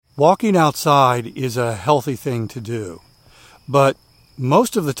Walking outside is a healthy thing to do, but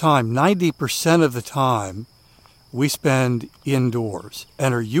most of the time, 90% of the time, we spend indoors.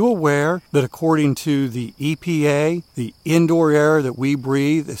 And are you aware that according to the EPA, the indoor air that we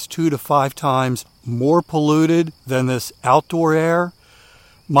breathe is 2 to 5 times more polluted than this outdoor air?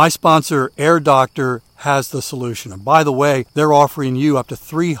 My sponsor, Air Doctor, has the solution. And by the way, they're offering you up to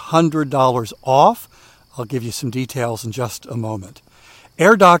 $300 off. I'll give you some details in just a moment.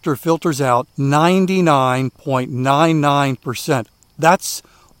 Air Doctor filters out 99.99%. That's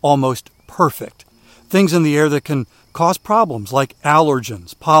almost perfect. Things in the air that can cause problems like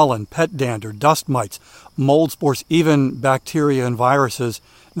allergens, pollen, pet dander, dust mites, mold spores, even bacteria and viruses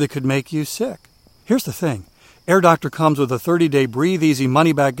that could make you sick. Here's the thing. Air Doctor comes with a 30-day breathe easy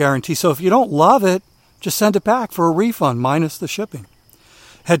money-back guarantee, so if you don't love it, just send it back for a refund minus the shipping.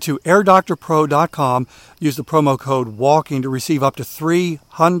 Head to airdoctorpro.com, use the promo code WALKING to receive up to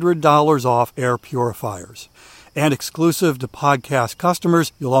 $300 off air purifiers. And exclusive to podcast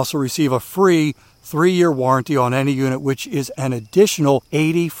customers, you'll also receive a free 3-year warranty on any unit, which is an additional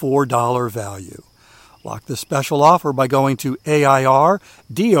 $84 value. Lock this special offer by going to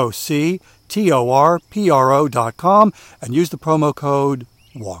AIRDOCTORPRO.com and use the promo code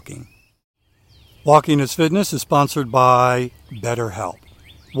WALKING. Walking is Fitness is sponsored by BetterHelp.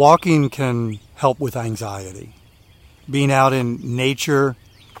 Walking can help with anxiety. Being out in nature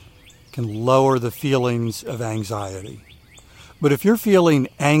can lower the feelings of anxiety. But if you're feeling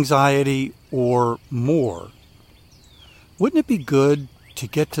anxiety or more, wouldn't it be good to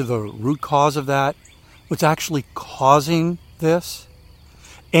get to the root cause of that? What's actually causing this?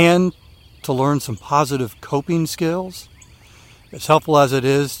 And to learn some positive coping skills? As helpful as it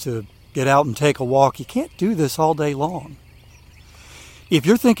is to get out and take a walk, you can't do this all day long. If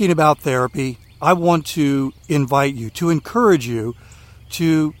you're thinking about therapy, I want to invite you, to encourage you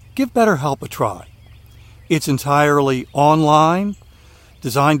to give BetterHelp a try. It's entirely online,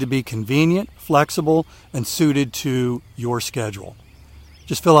 designed to be convenient, flexible, and suited to your schedule.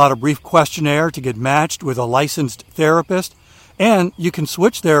 Just fill out a brief questionnaire to get matched with a licensed therapist, and you can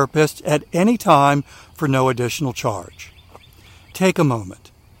switch therapists at any time for no additional charge. Take a moment.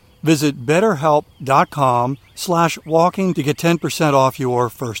 Visit betterhelp.com/walking to get 10% off your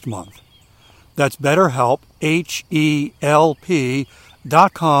first month. That's BetterHelp,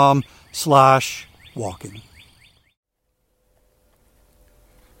 HELP.com/walking.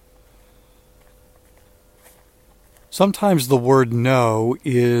 Sometimes the word no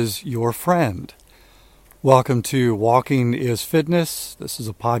is your friend. Welcome to Walking is Fitness. This is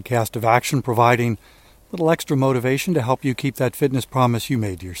a podcast of action providing a little extra motivation to help you keep that fitness promise you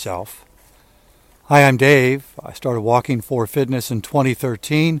made to yourself. Hi, I'm Dave. I started Walking for Fitness in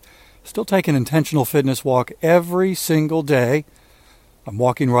 2013. Still take an intentional fitness walk every single day. I'm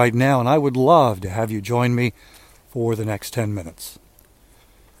walking right now, and I would love to have you join me for the next 10 minutes.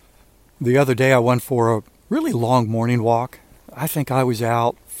 The other day I went for a really long morning walk. I think I was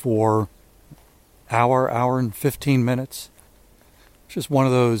out for hour and 15 minutes. Just one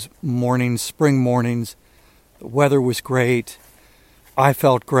of those mornings, spring mornings. The weather was great. I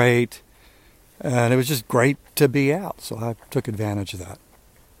felt great. And it was just great to be out. So I took advantage of that.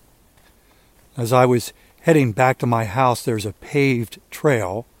 As I was heading back to my house, there's a paved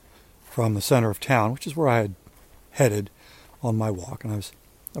trail from the center of town, which is where I had headed on my walk. And I was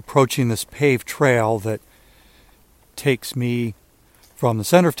approaching this paved trail that takes me from the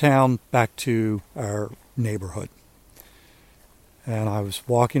center of town back to our neighborhood. And I was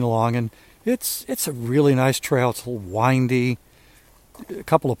walking along, and it's a really nice trail. It's a little windy. A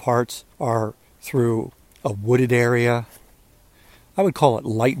couple of parts are through a wooded area. I would call it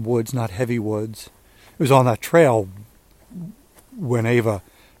light woods, not heavy woods. It was on that trail when Ava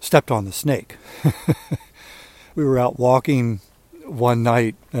stepped on the snake. We were out walking one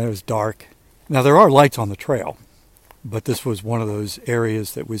night, and it was dark. Now, there are lights on the trail, but this was one of those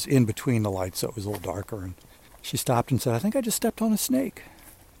areas that was in between the lights, so it was a little darker. And she stopped and said, "I think I just stepped on a snake."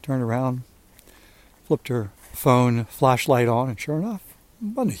 Turned around, flipped her phone flashlight on, and sure enough,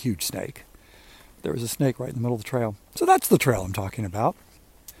 it wasn't a huge snake. There was a snake right in the middle of the trail. So that's the trail I'm talking about.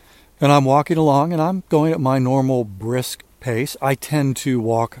 And I'm walking along, and I'm going at my normal brisk pace. I tend to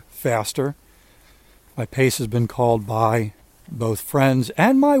walk faster. My pace has been called by both friends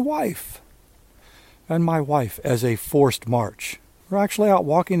and my wife as a forced march. We're actually out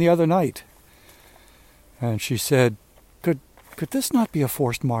walking the other night. And she said, could this not be a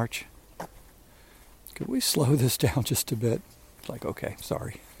forced march? Could we slow this down just a bit? It's like, okay,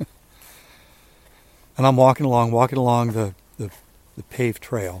 sorry. And I'm walking along the paved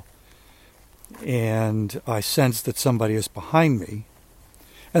trail. And I sense that somebody is behind me.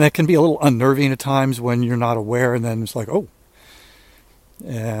 And that can be a little unnerving at times when you're not aware, and then it's like, oh.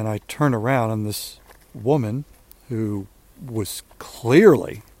 And I turn around, and this woman who was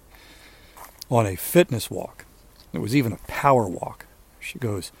clearly on a fitness walk, it was even a power walk, she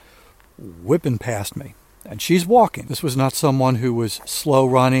goes whipping past me. And she's walking. This was not someone who was slow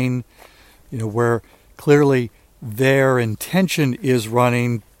running, where clearly their intention is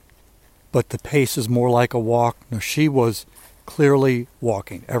running, but the pace is more like a walk. No, she was clearly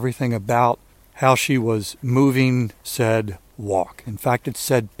walking. Everything about how she was moving said walk. In fact, it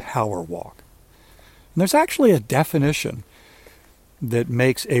said power walk. And there's actually a definition that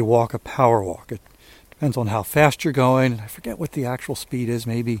makes a walk a power walk. It depends on how fast you're going. I forget what the actual speed is,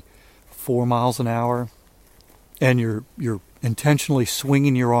 maybe 4 miles an hour. And you're intentionally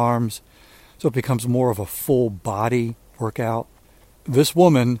swinging your arms, so it becomes more of a full body workout. This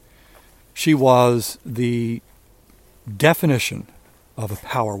woman, she was the definition of a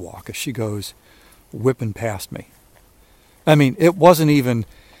power walk as she goes whipping past me. I mean, it wasn't even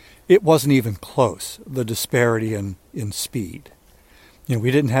close, the disparity in speed. We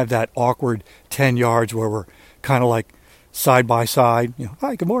didn't have that awkward 10 yards where we're kind of like side by side.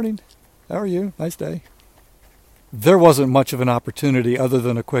 Hi, good morning. How are you? Nice day. There wasn't much of an opportunity other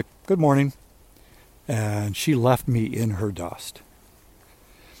than a quick good morning. And she left me in her dust.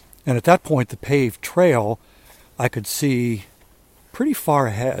 And at that point, the paved trail, I could see pretty far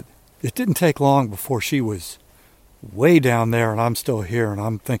ahead. It didn't take long before she was way down there and I'm still here. And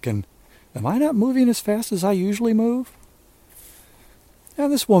I'm thinking, am I not moving as fast as I usually move?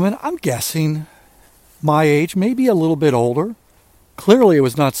 And this woman, I'm guessing my age, maybe a little bit older. Clearly it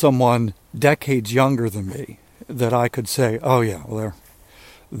was not someone decades younger than me that I could say, oh yeah, well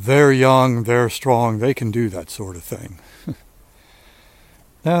they're young, they're strong, they can do that sort of thing.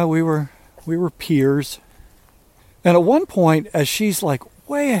 No, we were peers. And at one point, as she's like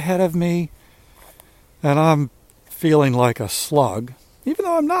way ahead of me, and I'm feeling like a slug, even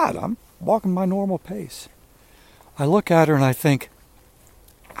though I'm not, I'm walking my normal pace. I look at her and I think,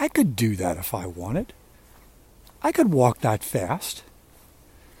 I could do that if I wanted. I could walk that fast.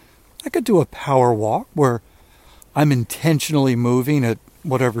 I could do a power walk where I'm intentionally moving at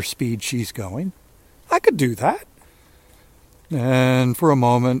whatever speed she's going. I could do that. And for a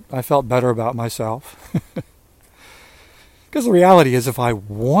moment, I felt better about myself. Because the reality is, if I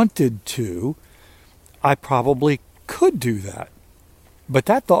wanted to, I probably could do that. But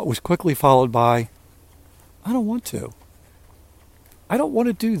that thought was quickly followed by, I don't want to. I don't want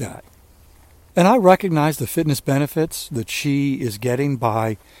to do that. And I recognize the fitness benefits that she is getting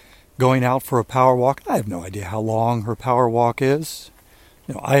by going out for a power walk. I have no idea how long her power walk is.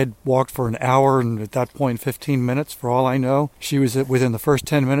 I had walked for an hour and at that point 15 minutes for all I know. She was within the first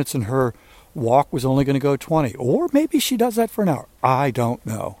 10 minutes and her walk was only going to go 20. Or maybe she does that for an hour. I don't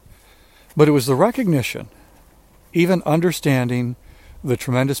know. But it was the recognition, even understanding the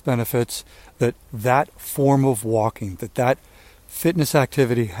tremendous benefits that form of walking, that fitness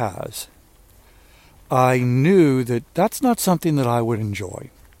activity has. I knew that that's not something that I would enjoy.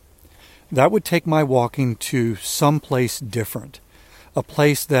 That would take my walking to some place different, a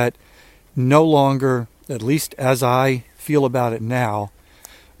place that no longer, at least as I feel about it now,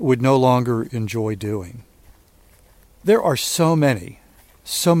 would no longer enjoy doing. There are so many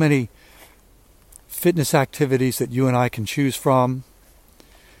fitness activities that you and I can choose from,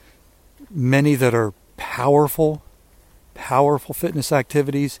 many that are powerful fitness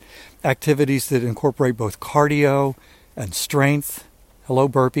activities that incorporate both cardio and strength. Hello,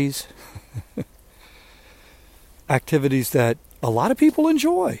 burpees. Activities that a lot of people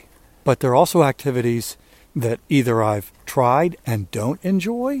enjoy, but they're also activities that either I've tried and don't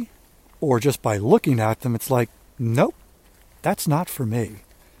enjoy, or just by looking at them, it's like, nope, that's not for me.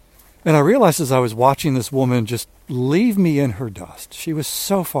 And I realized as I was watching this woman just leave me in her dust. She was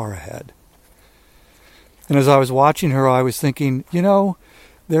so far ahead. And as I was watching her, I was thinking,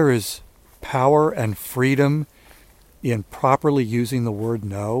 there is power and freedom in properly using the word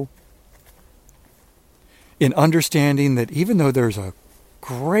no. In understanding that even though there's a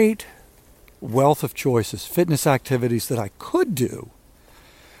great wealth of choices, fitness activities that I could do,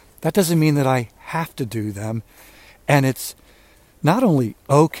 that doesn't mean that I have to do them. And it's not only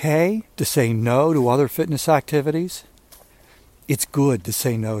okay to say no to other fitness activities, it's good to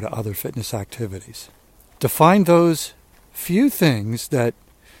say no to other fitness activities. To find those few things that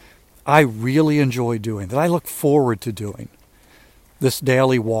I really enjoy doing, that I look forward to doing. This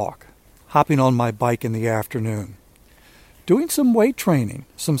daily walk, hopping on my bike in the afternoon, doing some weight training,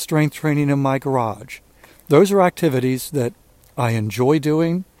 some strength training in my garage. Those are activities that I enjoy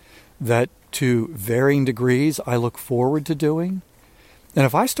doing, that to varying degrees I look forward to doing. And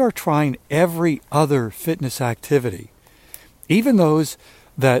if I start trying every other fitness activity, even those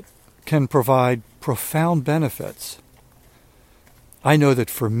that can provide profound benefits, I know that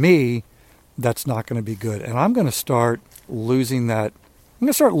for me, that's not going to be good. And I'm going to start losing that. I'm going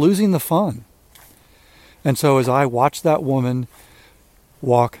to start losing the fun. And so as I watch that woman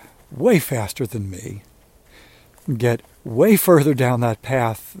walk way faster than me, get way further down that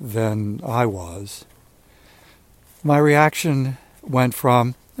path than I was, my reaction went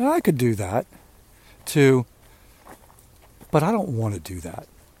from, I could do that, to, but I don't want to do that.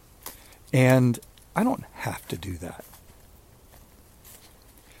 And I don't have to do that.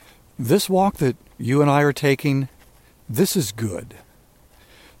 This walk that you and I are taking, this is good.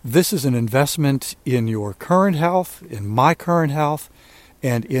 This is an investment in your current health, in my current health,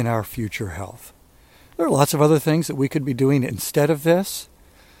 and in our future health. There are lots of other things that we could be doing instead of this,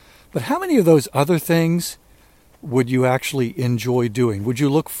 but how many of those other things would you actually enjoy doing? Would you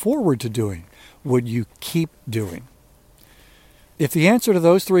look forward to doing? Would you keep doing? If the answer to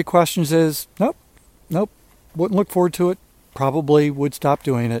those three questions is, nope, wouldn't look forward to it, probably would stop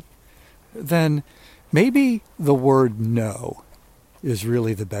doing it, then maybe the word no is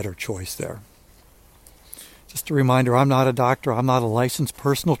really the better choice there. Just a reminder, I'm not a doctor. I'm not a licensed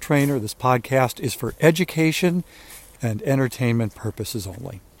personal trainer. This podcast is for education and entertainment purposes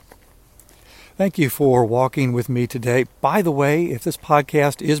only. Thank you for walking with me today. By the way, if this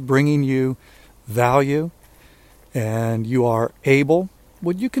podcast is bringing you value and you are able,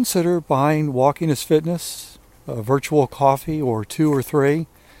 would you consider buying Walking is Fitness, a virtual coffee or 2 or 3?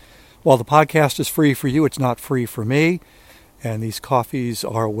 While the podcast is free for you, it's not free for me. And these coffees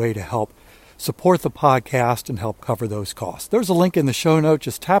are a way to help support the podcast and help cover those costs. There's a link in the show note.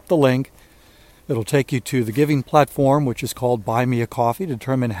 Just tap the link. It'll take you to the giving platform, which is called Buy Me a Coffee, to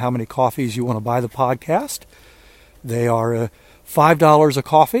determine how many coffees you want to buy the podcast. They are $5 a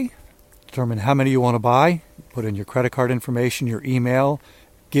coffee. Determine how many you want to buy. Put in your credit card information, your email.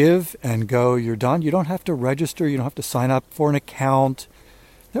 Give and go. You're done. You don't have to register. You don't have to sign up for an account.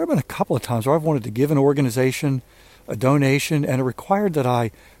 There have been a couple of times where I've wanted to give an organization a donation, and it required that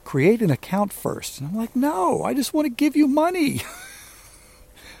I create an account first. And I'm like, no, I just want to give you money.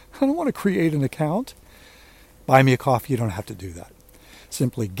 I don't want to create an account. Buy Me a Coffee, you don't have to do that.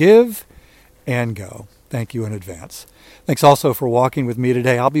 Simply give and go. Thank you in advance. Thanks also for walking with me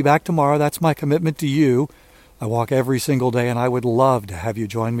today. I'll be back tomorrow. That's my commitment to you. I walk every single day, and I would love to have you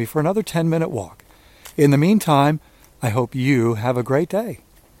join me for another 10-minute walk. In the meantime, I hope you have a great day.